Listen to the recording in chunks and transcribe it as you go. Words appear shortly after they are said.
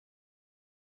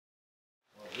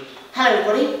Hello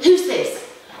everybody, who's this?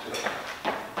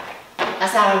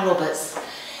 That's Aaron Roberts.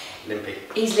 Limpy.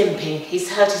 He's limping,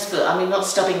 he's hurt his foot. I mean, not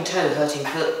stubbing toe hurting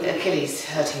foot, Achilles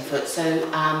hurting foot. So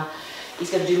he's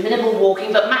going to do minimal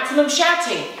walking but maximum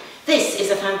shouting. This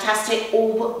is a fantastic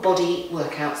all-body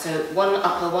workout. So 1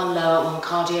 upper, 1 lower, 1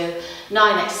 cardio,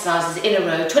 9 exercises in a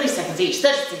row, 20 seconds each,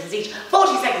 30 seconds each,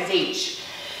 40 seconds each.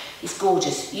 It's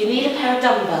gorgeous. You need a pair of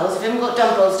dumbbells. If you haven't got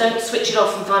dumbbells, don't switch it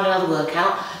off and find another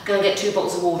workout. Go and get 2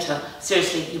 bottles of water.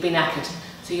 Seriously, you'll be knackered.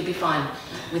 So you'll be fine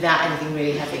without anything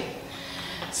really heavy.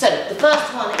 So the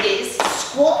first one is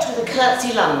squat with a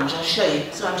curtsey lunge. I'll show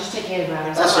you. So I'm just taking over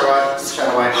Aaron's. That's alright, just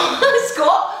get away.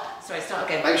 Squat. Sorry, start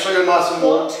again. Make sure you're nice and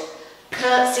warm.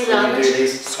 Curtsey lunge. When you do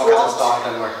these, squat. Start,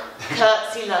 don't worry.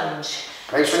 Curtsey lunge.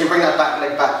 Make sure you bring that back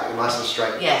leg back, you're nice and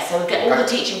straight. Yeah, so we'll get all the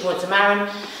teaching points from Aaron,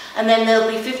 and then there'll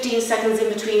be 15 seconds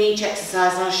in between each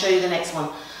exercise, and I'll show you the next one.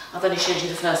 I've only showed you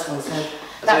the first one, so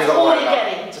that's all you're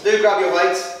getting. So do grab your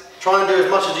weights, try and do as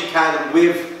much as you can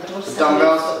with the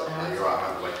dumbbells. No, you're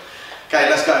right, I'm wait. Okay,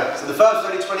 let's go. So the first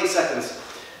is only 20 seconds.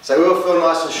 So we'll feel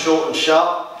nice and short and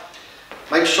sharp.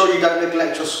 Make sure you don't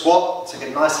neglect your squat, so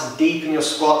get nice and deep in your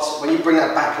squats. When you bring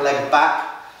that back leg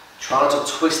back, try not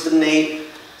to twist the knee.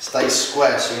 Stay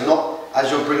square, so you're not, as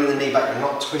you're bringing the knee back, you're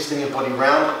not twisting your body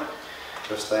round.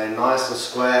 Just staying nice and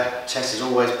square, chest is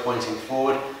always pointing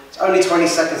forward. It's only 20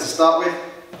 seconds to start with.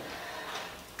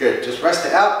 Good, just rest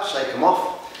it out, shake them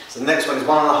off. So the next one is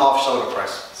 1.5 shoulder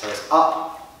press. So it's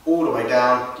up, all the way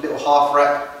down, little half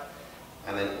rep,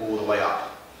 and then all the way up.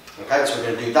 Okay, so we're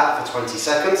going to do that for 20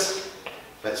 seconds.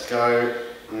 Let's go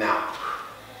now.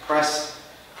 Press,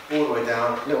 all the way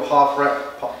down, little half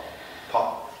rep, pop,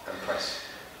 pop, and press.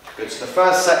 Good, so the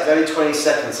first set is only 20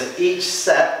 seconds, so each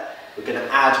set we're going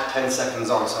to add 10 seconds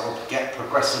on, so it'll get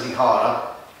progressively harder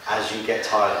as you get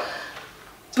tired.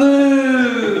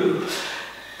 Boo!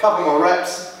 Couple more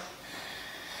reps.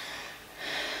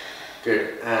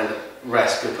 Good, and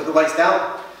rest. Good, put the weights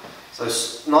down. So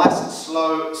nice and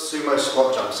slow sumo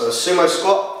squat jump. So a sumo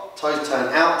squat, toes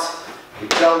turn out, we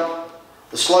jump.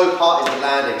 The slow part is the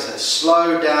landing, so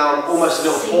slow down, almost a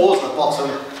little pause at the bottom,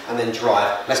 and then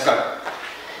drive. Let's go.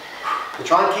 And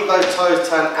try and keep those toes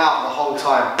turned out the whole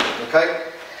time,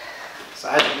 okay? So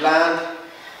as you land,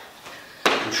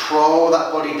 control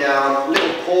that body down,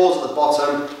 little pause at the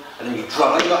bottom, and then you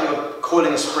drive, like you're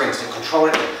coiling a spring, so control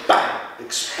it, and bang,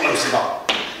 explosive up.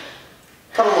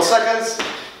 Couple more seconds.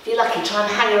 If you're lucky, try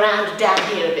and hang around down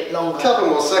here a bit longer. Couple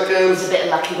more seconds. It's a bit of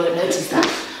luck, you won't notice that.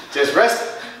 Just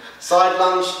rest, side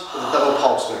lunge, with a double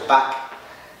pulse, we're back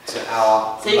to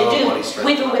our so you lower do body strength.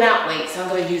 with or without weights, so I'm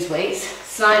going to use weights.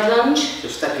 Side lunge.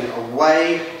 You're stepping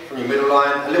away from your middle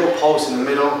line, a little pulse in the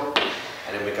middle,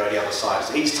 and then we go the other side.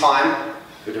 So each time,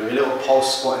 you're doing a little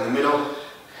pulse squat in the middle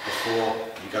before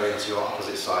you go into your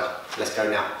opposite side. So let's go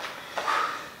now.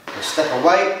 Now step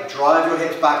away, drive your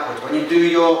hips backwards. When you do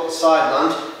your side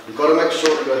lunge, you've got to make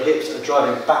sure that your hips are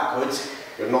driving backwards.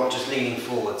 You're not just leaning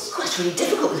forwards. Oh, it's really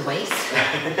difficult with weights.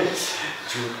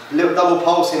 Little double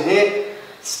pulse in here.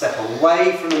 Step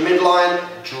away from the midline,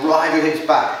 drive your hips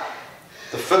back.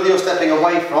 The foot that you're stepping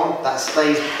away from, that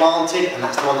stays planted, and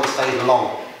that's the one that stays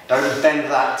long. Don't bend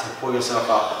that to pull yourself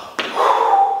up.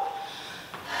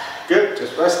 Good,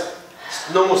 just rest.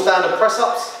 Normal standard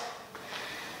press-ups.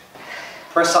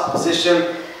 Press-up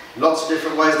position. Lots of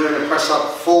different ways of doing a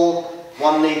press-up. Full,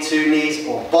 1 knee, 2 knees,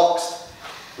 or boxed.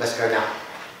 Let's go now.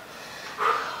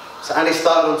 So Annie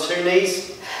started on 2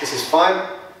 knees. This is fine.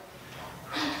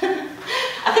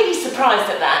 I think he's surprised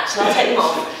at that, so I'll take him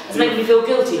off. It's making me feel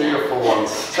guilty now. Do your full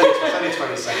ones. It's only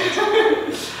 20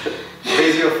 seconds.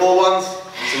 These are your full ones.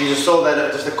 So you just saw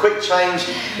there just a quick change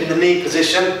in the knee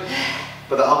position,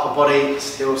 but the upper body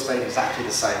still stayed exactly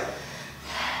the same.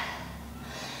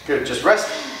 Good, just rest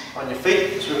on your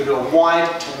feet. So we're going to do a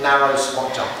wide to narrow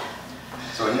squat jump.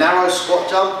 So a narrow squat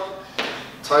jump,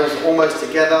 toes almost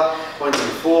together, pointing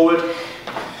forward,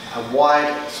 and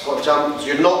wide squat jump. So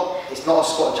it's not a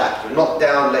squat jack, you're not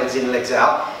down, legs in, legs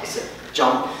out. It's a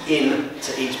jump in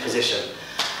to each position.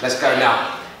 Let's go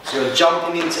now. So you're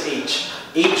jumping into each.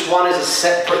 Each one is a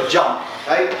separate jump,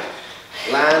 okay?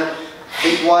 Land,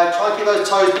 feet wide, try and keep those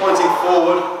toes pointing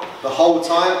forward the whole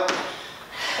time.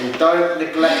 And don't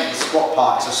neglect the squat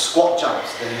part, it's a squat jump.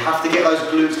 So then you have to get those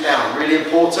glutes down, really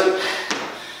important.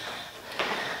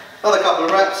 Another couple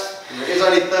of reps, it is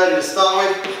only 30 to start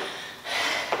with.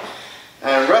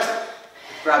 And rest.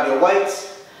 Grab your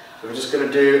weights. So we're just going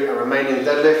to do a Romanian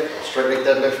deadlift, or straight leg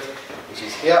deadlift, which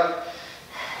is here.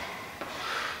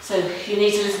 So you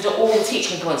need to listen to all the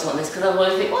teaching points on this, because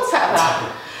otherwise you think, what's that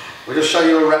about? We'll just show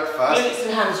you a rep first. Glutes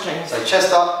and hamstrings. So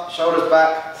chest up, shoulders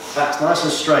back, back's nice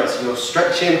and straight. So you're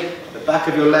stretching the back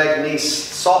of your leg, knees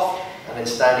soft, and then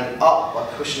standing up by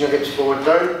pushing your hips forward.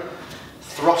 Don't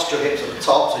thrust your hips at the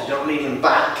top, so you're not leaning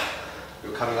back.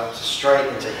 You're coming up to straight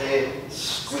into here,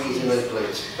 squeezing those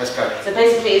glutes. Let's go. So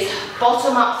basically it's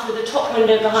bottom up through the top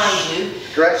window behind you,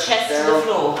 Stretch chest down to the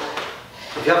floor.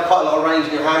 If you have quite a lot of range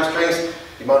in your hamstrings,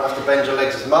 you might have to bend your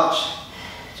legs as much.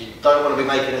 So you don't want to be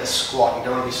making it a squat. You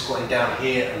don't want to be squatting down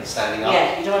here and standing up.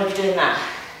 Yeah, you don't want to be doing that.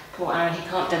 Poor Aaron, he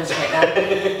can't demonstrate that.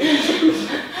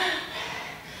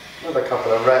 Another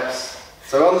couple of reps.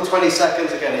 So on the 20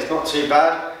 seconds, again, it's not too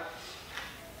bad.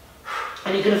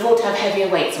 And you can afford to have heavier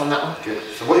weights on that one. Good.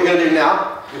 So what you're going to do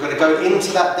now, you're going to go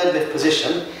into that deadlift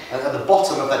position, and at the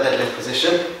bottom of that deadlift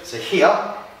position, so here,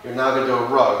 you're now going to do a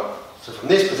row. So from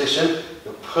this position,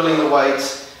 you're pulling the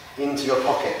weights into your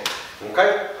pocket.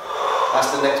 Okay?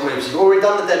 That's the next move. So you've already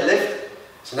done the deadlift,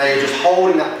 so now you're just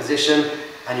holding that position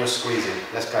and you're squeezing.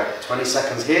 Let's go. 20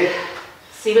 seconds here.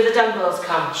 See where the dumbbells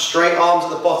come. Straight arms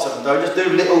at the bottom. Don't just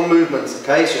do little movements,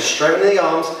 okay? So straighten the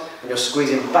arms and you're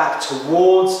squeezing back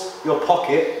towards your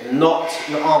pocket, not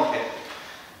your armpit.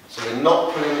 So we're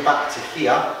not pulling back to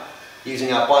here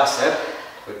using our bicep.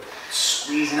 We're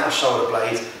squeezing our shoulder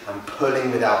blades and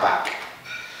pulling with our back.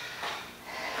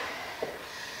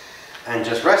 And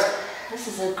just rest. This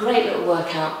is a great little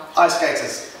workout. Ice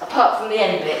skaters. Apart from the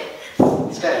end bit.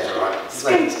 Skaters are alright. There's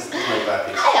no bad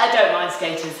things. I don't mind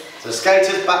skaters. So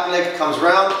skaters, back leg comes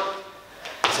round.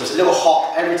 So it's a little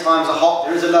hop. Every time's a hop.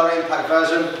 There is a lower impact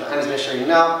version that Anna's going to show you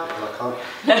now. I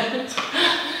can't.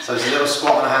 So it's a little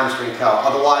squat on a hamstring curl.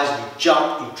 Otherwise, you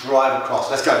jump, you drive across.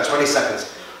 Let's go, 20 seconds.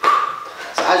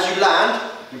 So as you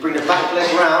land, you bring the back leg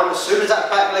round. As soon as that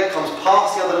back leg comes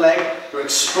past the other leg, you're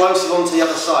explosive onto the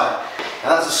other side.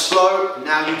 Now that's a slow,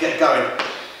 now you get going.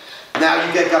 Now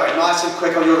you get going, nice and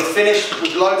quick. You're going to finish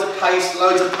with loads of pace,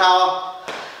 loads of power.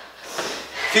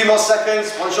 A few more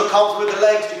seconds. Once you're comfortable with the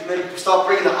legs, you can then start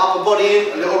bringing the upper body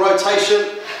in, a little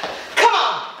rotation. Come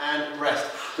on! And rest.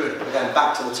 Good, we're going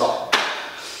back to the top.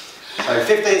 So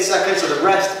 15 seconds, so the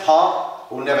rest part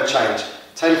will never change.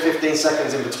 10-15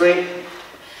 seconds in between.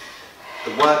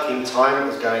 The working time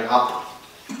is going up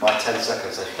by 10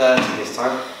 seconds, so 30 this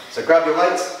time. So grab your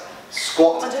weights,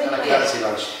 squat and a curtsey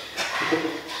lunge.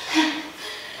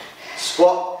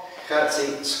 Squat,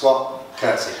 curtsey, squat,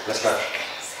 curtsey. Let's go.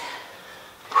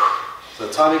 So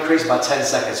the time increases by 10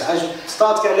 seconds. So as you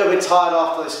start to get a little bit tired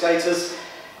after the skaters,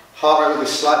 heart rate will be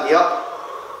slightly up.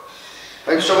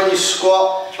 Make sure when you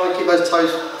squat, try and keep those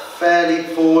toes fairly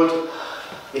forward.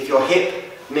 If your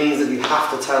hip means that you have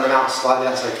to turn them out slightly,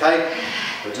 that's okay.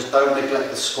 But just don't neglect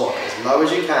the squat as low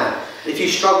as you can. If you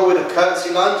struggle with a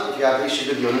curtsey lunge, if you have issues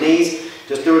with your knees,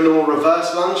 just do a normal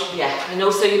reverse lunge. Yeah, and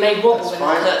also you may wobble with a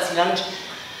curtsey lunge.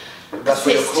 That's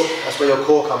where your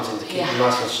core comes in to keep you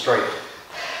nice and straight.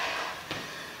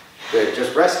 Good,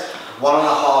 just rest.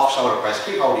 1.5 shoulder press.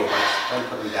 Keep holding your weights, don't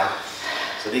put them down.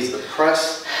 So these are the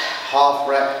press, half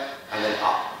rep, and then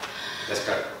up. Let's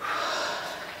go.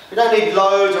 We don't need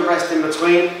loads of rest in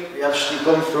between. We've actually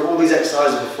gone through all these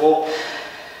exercises before.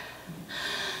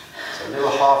 So a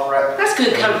little half rep. That's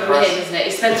good coming from him, isn't it?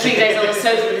 He spent 3 days on the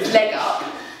sofa with his leg up.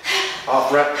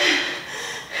 Half rep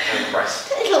and press.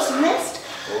 There's lots of rest.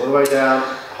 All the way down,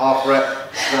 half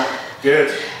rep, snap.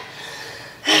 Good.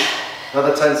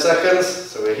 Another 10 seconds.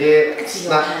 So we're here,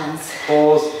 snap,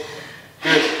 pause.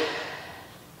 Good.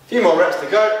 A few more reps to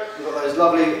go. We've got those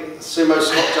lovely sumo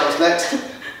squat jumps next.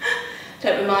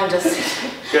 Don't remind us.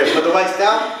 Good, put the weights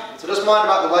down. So just mind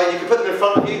about the weight. You can put them in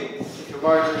front of you. If you're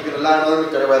worried that you're going to land on them,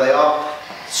 you don't know where they are.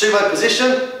 Sumo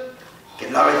position.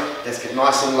 Get low. Let's get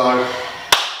nice and low.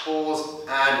 Pause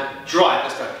and drive.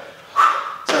 Let's go.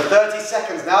 So 30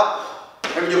 seconds now.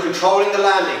 Remember, you're controlling the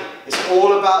landing. It's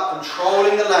all about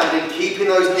controlling the landing, keeping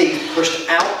those knees pushed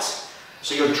out.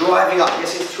 So you're driving up.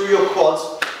 Yes, it's through your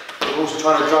quads. We're also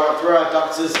trying to drive up through our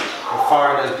adductors and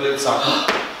firing those glutes up.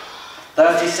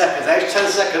 30 seconds, each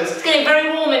 10 seconds. It's getting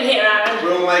very warm in here, Aaron.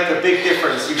 Will make a big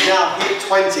difference. You've now hit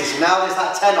 20, so now there's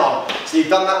that 10 on. So you've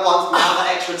done that once, now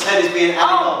that extra 10 is being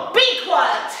added on. Be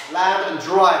quiet! Land and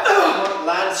drive.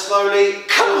 Land slowly,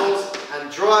 pause and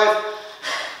drive.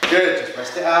 Good, just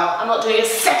rest it out. I'm not doing a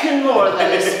second more of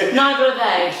those. Neither are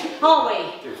they. Are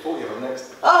we? Do 40 of them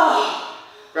next. Oh!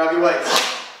 Grab your weights.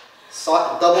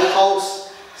 Side, double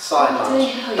pulse, side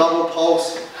lunge. Double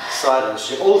pulse, side lunge.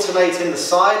 So you're alternating the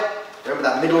side. Remember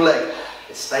that middle leg,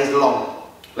 it stays long.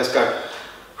 Let's go.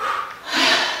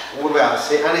 All the way out.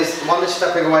 See, and it's the one that's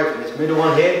stepping away from this middle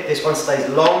one here. This one stays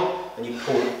long and you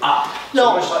pull up. So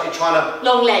long. almost like you're trying to...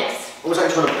 Long legs. Almost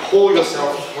like you're trying to pull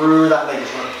yourself through that leg. You're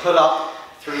trying to pull up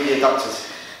through the adductors.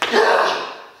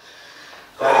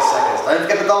 30 seconds. Don't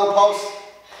forget the goal pulse.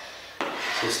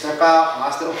 So step out,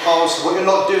 nice little pulse. So what you're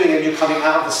not doing is you're coming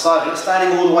out of the side. You're not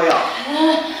standing all the way up.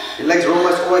 Your legs are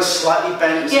always slightly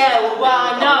bent. Yeah, well,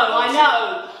 I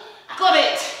know. Got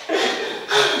it.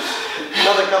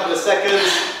 Another couple of seconds.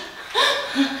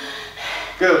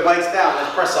 Good, weights down,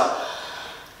 let's press up.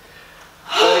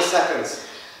 30 seconds.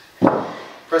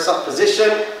 Press up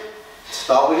position.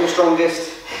 Start with your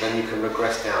strongest, and then you can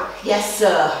regress down. Yes,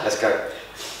 sir. Let's go.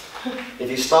 If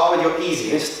you start with your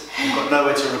easiest, you've got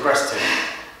nowhere to regress to.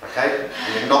 Okay?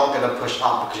 And you're not going to push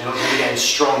up because you're not going to be getting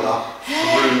stronger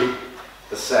through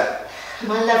the set.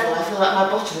 My level, I feel like my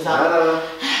bottom's up. No.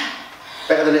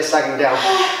 Better than it sagging down.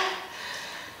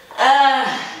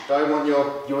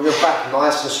 You want your back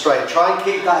nice and straight. Try and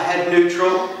keep that head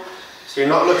neutral. So you're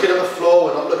not looking at the floor,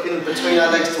 we're not looking between our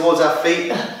legs towards our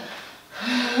feet.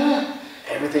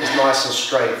 Everything's nice and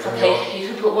straight. Okay,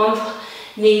 you can put one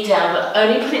knee down, but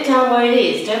only put it down where it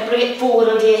is. Don't bring it forward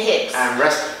under your hips. And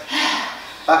rest.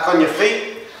 Back on your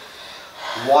feet.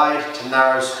 Wide to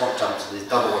narrow squat jumps. These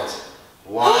double ones.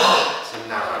 Wide to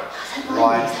narrow.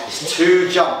 Wide. It's 2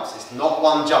 jumps. It's not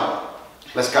 1 jump.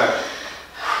 Let's go.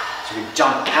 So we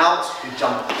jump out, we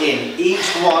jump in. Each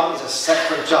one is a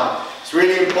separate jump. It's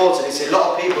really important. You see a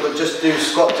lot of people that just do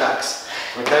squat jacks.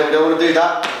 Okay, we don't want to do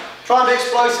that. Try and be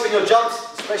explosive in your jumps,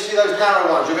 especially those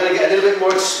narrow ones. You're going to get a little bit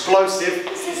more explosive.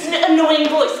 This is an annoying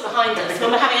voice behind us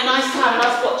when we're having a nice time in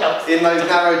our squat jumps. In those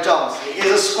narrow jumps. It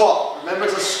is a squat. Remember,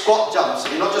 it's a squat jump, so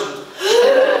you're not just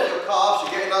your calves,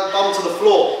 you're getting that bum to the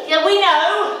floor. Yeah, we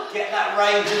know. Get that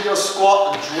range in your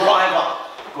squat and drive up.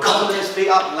 Open those feet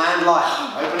up, land light.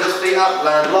 Open those feet up,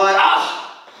 land light.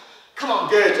 Come on.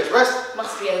 Good, just rest.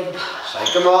 Must be over.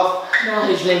 Shake them off. Now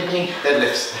who's limping?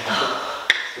 Deadlifts.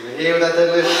 So we're here with that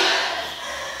deadlift.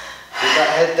 Keep that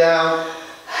head down.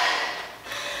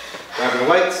 Grabbing the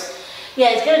weights. Yeah,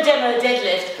 he's going to demo a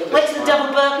deadlift. Wait till the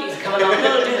double burpees come along. No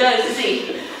one will do those, is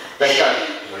he? Let's go.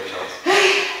 No chance.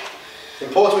 It's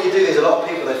important when you do this. A lot of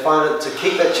people, they find that to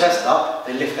keep their chest up,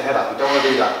 they lift their head up. You don't want to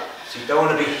do that. So you don't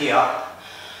want to be here.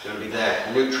 You want to be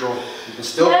there, neutral. You can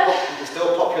still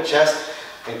pop your chest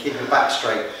and keep your back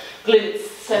straight. Glutes.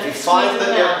 So if you find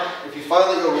that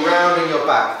you're rounding your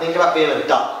back, think about being a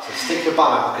duck. So stick your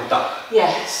bum out like a duck.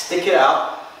 Yeah. Stick it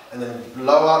out and then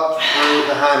blow up through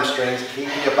the hamstrings,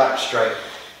 keeping your back straight.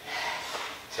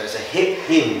 So it's a hip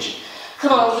hinge.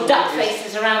 Come on, all the duck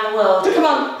faces around the world. Come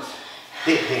on.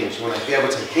 Hip hinge. You want to be able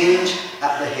to hinge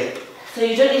at the hip. So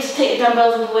you don't need to take your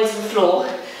dumbbells all the way to the floor.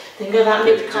 Then go back and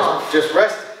lift the calf. Just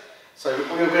rest. So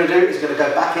what you're going to do is going to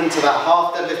go back into that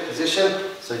half deadlift position.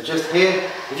 So just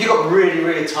here, if you've got really,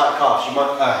 really tight calves, you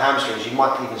might hamstrings, you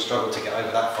might even struggle to get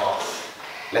over that far.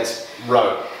 Let's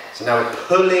row. So now we're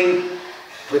pulling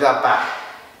with our back.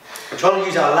 We're trying to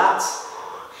use our lats,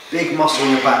 big muscle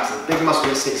in your back. So the big muscle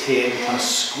that sits here, you're trying to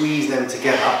squeeze them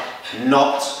together,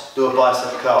 not do a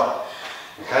bicep curl.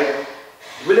 Okay?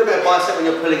 A little bit of bicep when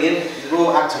you're pulling in, you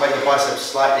will activate the biceps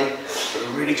slightly, but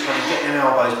we're really trying to get them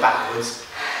elbows backwards,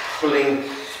 pulling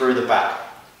through the back.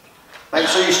 Make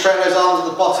sure you straighten those arms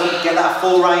at the bottom, get that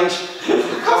full range.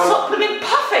 Can't stop blooming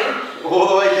puffing. All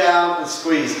the way down and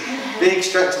squeeze. Big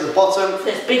stretch to the bottom. So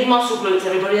it's big muscle glutes,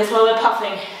 everybody, that's why we're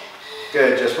puffing.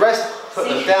 Good, just rest, put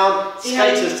them down,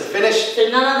 skaters to finish. So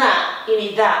none of that, you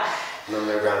need that. None of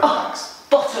their round backs.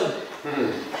 Bottom.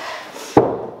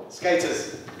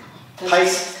 Skaters.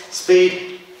 Pace,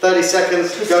 speed, 30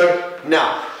 seconds, go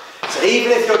now. So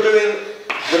even if you're doing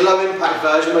the low impact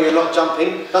version where you're not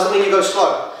jumping, doesn't mean you go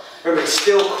slow. Remember, it's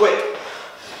still quick.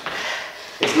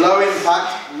 It's low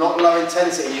impact, not low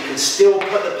intensity. You can still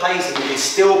put the pace in, you can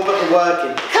still put the work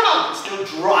in. Come on! You can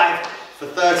still drive for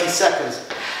 30 seconds.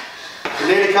 You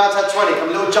nearly count at 20, come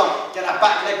a little jump, get that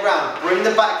back leg round, bring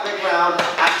the back leg round,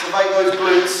 activate those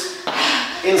glutes.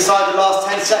 Inside the last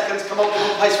 10 seconds, come on,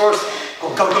 little pace for us. Go,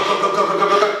 go, go, go, go, go, go,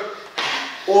 go, go.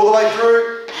 All the way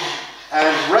through,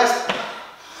 and rest.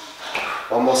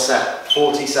 One more set,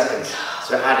 40 seconds.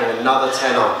 So we're adding another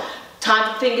 10 on.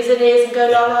 Time for fingers in ears and go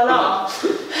la la la.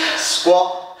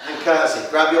 Squat and curtsey,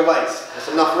 grab your weights. That's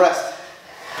enough rest.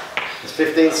 It's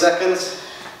 15 seconds.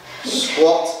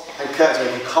 Squat and curtsey.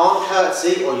 If you can't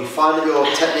curtsey or you find that your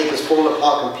technique has fallen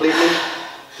apart completely,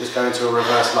 just go into a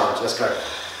reverse lunge. Let's go.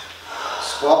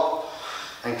 Squat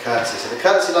and curtsey. So the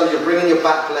curtsey lunge, you're bringing your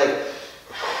back leg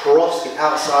across the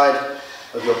outside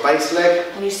of your base leg.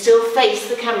 And you still face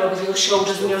the camera with your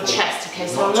shoulders and your chest, okay?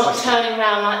 So I'm not turning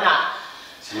around like that.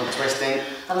 So you're not twisting.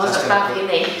 Otherwise it's bad for your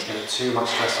knee. It's going to be too much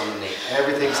stress on the knee.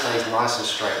 Everything stays nice and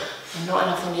straight. And not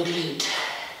enough on your glute.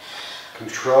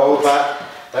 Control back.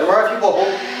 Don't worry if you wobble.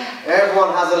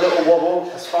 Everyone has a little wobble,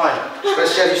 that's fine.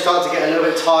 Especially as you start to get a little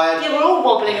bit tired. Yeah, we're all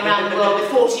wobbling around the world with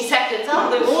 40 seconds,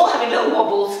 aren't we? We're all having little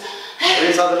wobbles. We're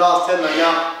inside the last 10 though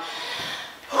now.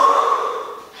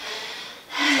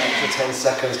 Extra 10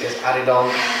 seconds gets added on.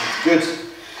 It's good.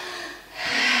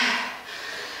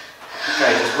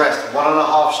 Okay, just rest.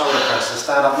 1.5 shoulder press. So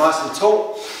stand up nice and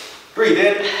tall. Breathe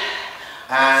in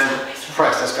and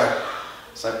press. Let's go.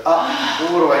 So up,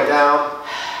 all the way down.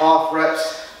 Half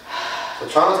reps. So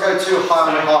try not to go too high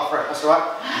on the half rep. That's alright.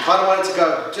 You kind of want it to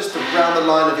go just around the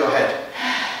line of your head.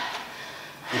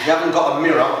 If you haven't got a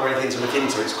mirror or anything to look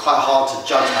into, it's quite hard to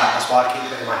judge that. That's why I keep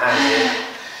putting my hand here.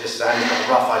 Just so you've got a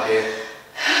rough idea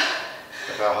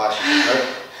of how high she can go.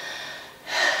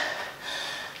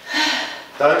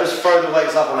 Don't just throw the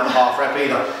weights up on that half rep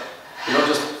either. You're not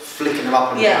just flicking them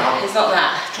up and down. Yeah, it's not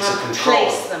that. It's a control.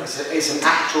 Place them. It's an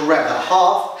actual rep. That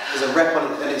half is a rep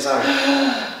on its own.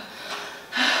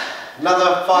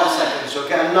 Another 5 seconds. You'll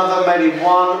get another maybe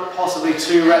 1, possibly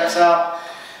 2 reps out.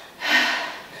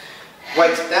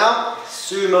 Weights down.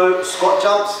 Sumo squat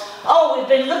jumps. Oh, we've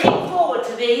been looking forward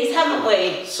to these, haven't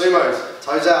we? Sumos.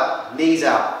 Toes out. Knees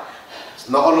out. It's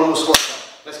not a normal squat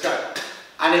jump. Let's go.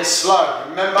 And it's slow.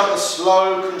 Remember the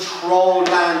slow, controlled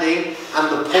landing and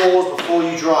the pause before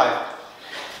you drive.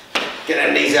 Get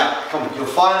them knees out. Come on. You'll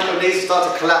find that your knees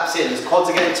start to collapse in. The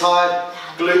quads are getting tired,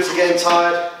 glutes are getting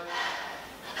tired.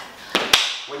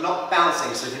 We're not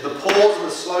bouncing, so the pause and the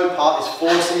slow part is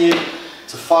forcing you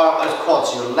to fire up those quads.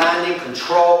 So you're landing,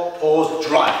 control, pause,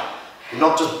 drive. You're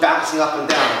not just bouncing up and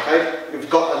down, okay? We've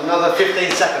got another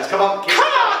 15 seconds. Come on. Come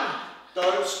on!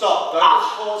 Don't stop. Don't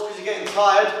just pause because you're getting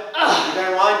tired. You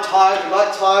don't mind tired. You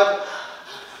like tired.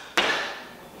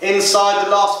 Inside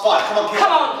the last 5. Come on, keep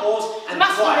on. Pause and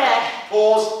Must drive. be there.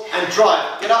 Pause and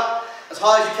drive. Get up as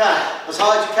high as you can. As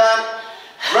high as you can.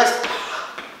 Rest.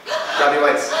 Grab your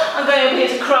weights. I'm going over here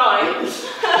to cry.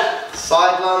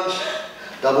 Side lunge,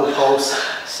 double pulse.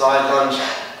 Side lunge,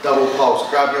 double pulse.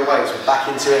 Grab your weights. We're back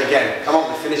into it again. Come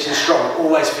on, we're finishing strong.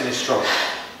 Always finish strong.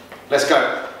 Let's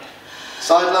go.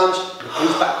 Side lunge,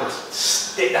 move backwards.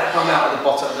 Stick that thumb out at the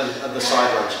bottom of the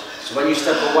side lunge. So when you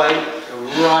step away, go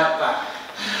right back.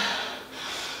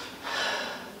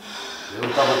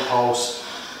 Little double pulse,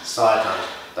 side lunge.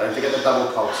 Don't forget the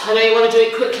double pulse. I know you want to do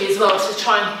it quickly as well, so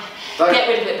try and get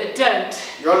rid of it, but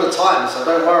don't. You're on the time, so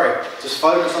don't worry. Just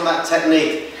focus on that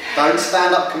technique. Don't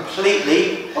stand up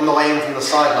completely on the way in from the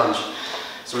side lunge.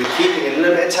 So we're keeping a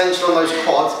little bit of tension on those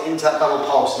quads into that double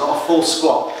pulse, not a full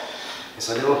squat. It's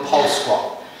a little pulse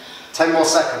squat. 10 more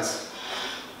seconds.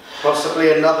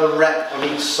 Possibly another rep on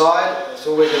each side. That's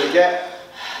all we're going to get.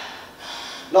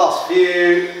 Last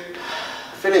few.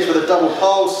 Finish with a double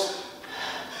pulse.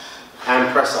 And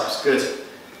press ups. Good.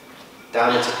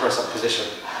 Down into press up position.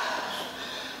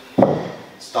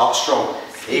 Start strong.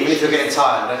 Even if you're getting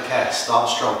tired, I don't care. Start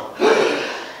strong.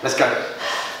 Let's go.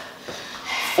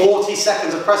 40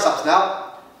 seconds of press ups now.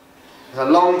 It's a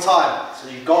long time, so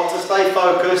you've got to stay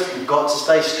focused, you've got to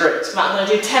stay strict. Right, I'm going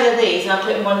to do 10 of these and I'll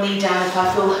put one knee down if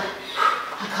I feel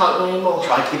I can't go anymore.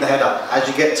 Try and keep the head up. As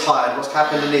you get tired, what's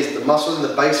happening is the muscles in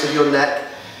the base of your neck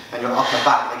and your upper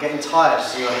back, they're getting tired,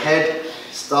 so your head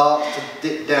starts to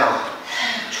dip down.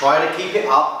 Try to keep it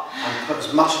up and put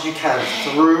as much as you can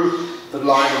through the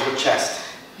line of your chest.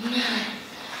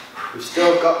 We've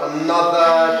still got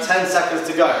another 10 seconds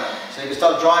to go. So you can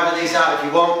start driving these out if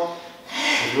you want.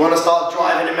 If you want to start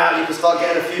driving them out, you can start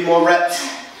getting a few more reps.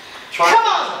 Try and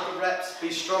get the reps, be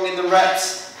strong in the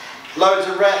reps, loads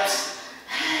of reps,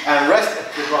 and rest.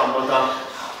 Good run, well done.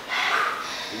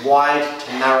 Wide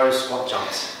to narrow squat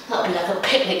jumps. That'll be like a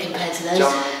picnic compared to those.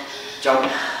 Jump,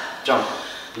 jump, jump.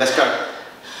 Let's go.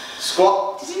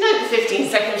 Squat. Did you know the 15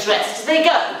 seconds rest? Did they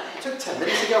go? It took 10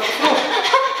 minutes to get off the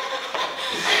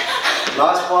floor.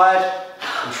 Nice wide,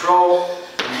 control,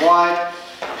 and wide.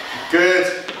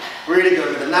 Good. Really good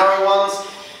with the narrow ones,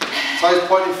 toes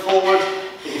pointing forward,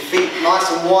 get your feet nice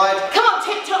and wide. Come on,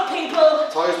 TikTok people!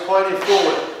 Toes pointing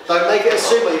forward. Don't make it a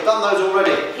sumo, you've done those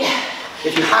already. Yeah.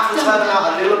 If you have to turn them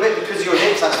out a little bit because of your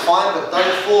hips, that's fine, but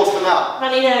don't force them out.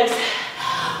 Runny nose.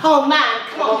 Oh man,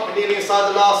 come on. We're nearly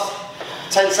inside the last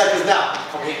 10 seconds now.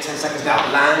 Come here, 10 seconds now.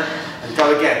 Land and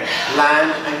go again.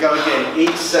 Land and go again.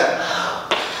 Each set.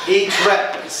 Each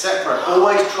rep is separate.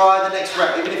 Always try the next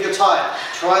rep, even if you're tired.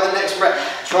 Try the next rep.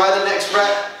 Try the next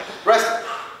rep. Rest.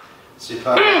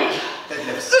 Superb.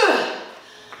 Deadlifts.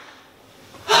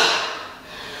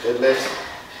 Deadlifts.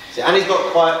 See, Annie's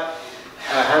got quite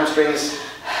hamstrings.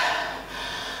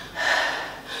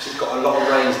 She's got a lot of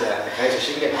range there, okay, so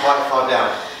she can get quite far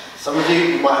down. Some of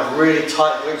you might have really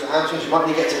tight glutes or hamstrings, you might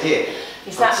need to get to here.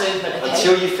 Is that movement okay?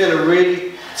 Until you feel a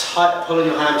really tight pull on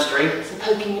your hamstring. So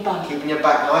poking your bum. Keeping your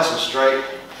back nice and straight,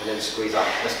 and then squeeze up.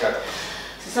 Let's go.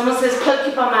 So someone says poke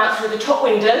your bum out through the top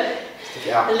window. Stick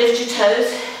it out. And lift your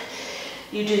toes.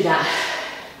 You do that.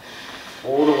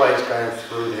 All the weight going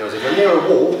through the heels. If you're near a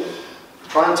wall,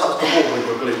 try and touch the wall with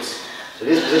your glutes. So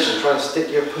in this position, try and stick,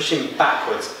 you're pushing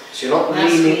backwards. So you're not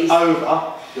leaning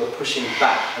over, you're pushing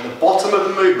back. At the bottom of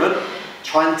the movement,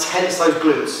 try and tense those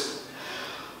glutes.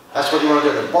 That's what you want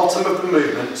to do. At the bottom of the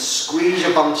movement, squeeze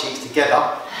your bum cheeks together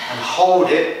and hold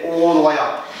it all the way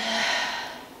up.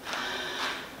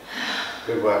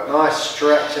 Good work. Nice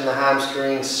stretch in the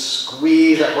hamstrings,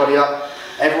 squeeze that body up.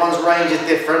 Everyone's range is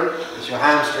different. It's your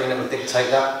hamstring that will dictate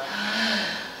that.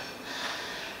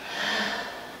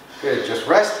 Good, just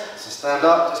rest. So stand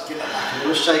up, just get that back a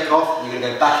little shake off. You're going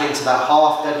to go back into that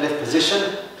half deadlift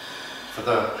position for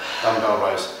the dumbbell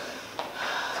rows.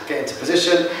 So get into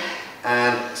position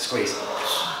and squeeze.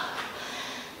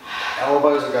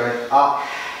 Elbows are going up,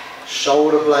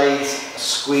 shoulder blades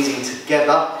squeezing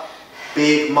together.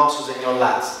 Big muscles in your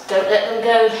lats. Don't let them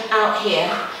go out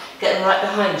here, get them right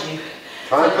behind you.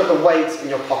 Try and put the weights in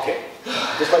your pocket.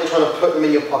 Just like you're trying to put them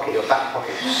in your pocket, your back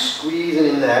pocket. Squeezing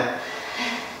in there.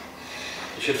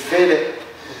 You should feel it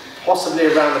possibly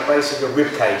around the base of your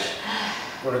rib cage.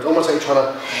 It's almost like you're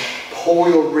trying to pull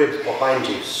your ribs behind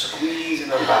you, squeezing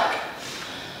them back.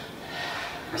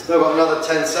 We've still got another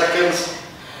 10 seconds.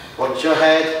 Watch your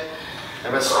head.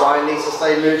 And the spine needs to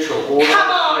stay neutral.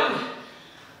 Come on!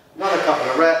 Another couple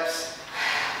of reps.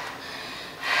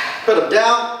 Put them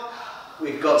down.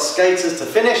 We've got skaters to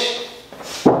finish.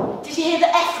 Did you hear the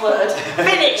F word?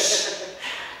 Finish!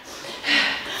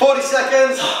 40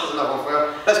 seconds. There's another one for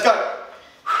you. Let's go.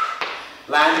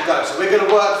 Land and go. So we're going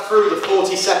to work through the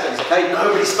 40 seconds, okay?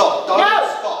 Nobody stop. Don't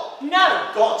stop.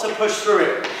 No. Got to push through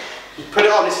it. You put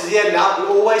it on. This is the end now. We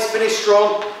always finish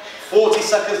strong. 40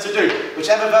 seconds to do.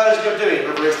 Whichever version you're doing,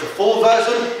 whether it's the full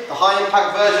version, the high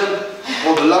impact version,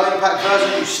 or the low impact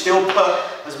version, you still put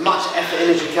as much effort in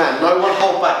as you can. No one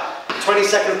hold back. 20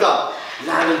 seconds done.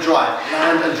 Land and drive.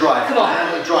 Land and drive. Come on.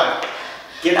 Land and drive.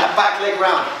 Get that back leg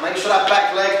round. Make sure that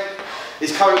back leg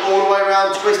is coming all the way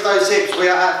around. Twist those hips. We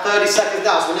are at 30 seconds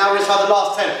down. So now we're inside the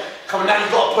last 10. Come on, now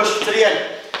you've got to push to the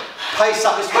end. Pace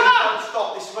up. This is where you don't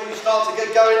stop. This is where you start to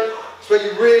get going. It's where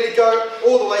you really go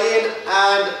all the way in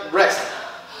and rest.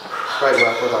 Great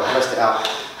work. Well done. Rest it out.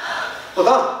 Well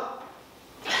done.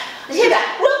 Did you hear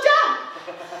that? Well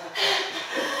done.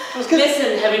 That was good.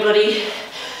 Listen, everybody.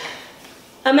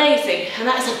 Amazing. And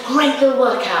that is a great little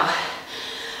workout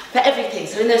for everything.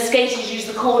 So in those skaters, use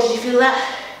the core. Did you feel that?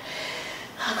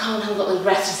 I haven't got the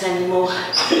breath to say anymore.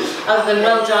 Other than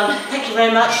well done. Thank you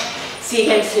very much. See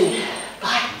you again soon.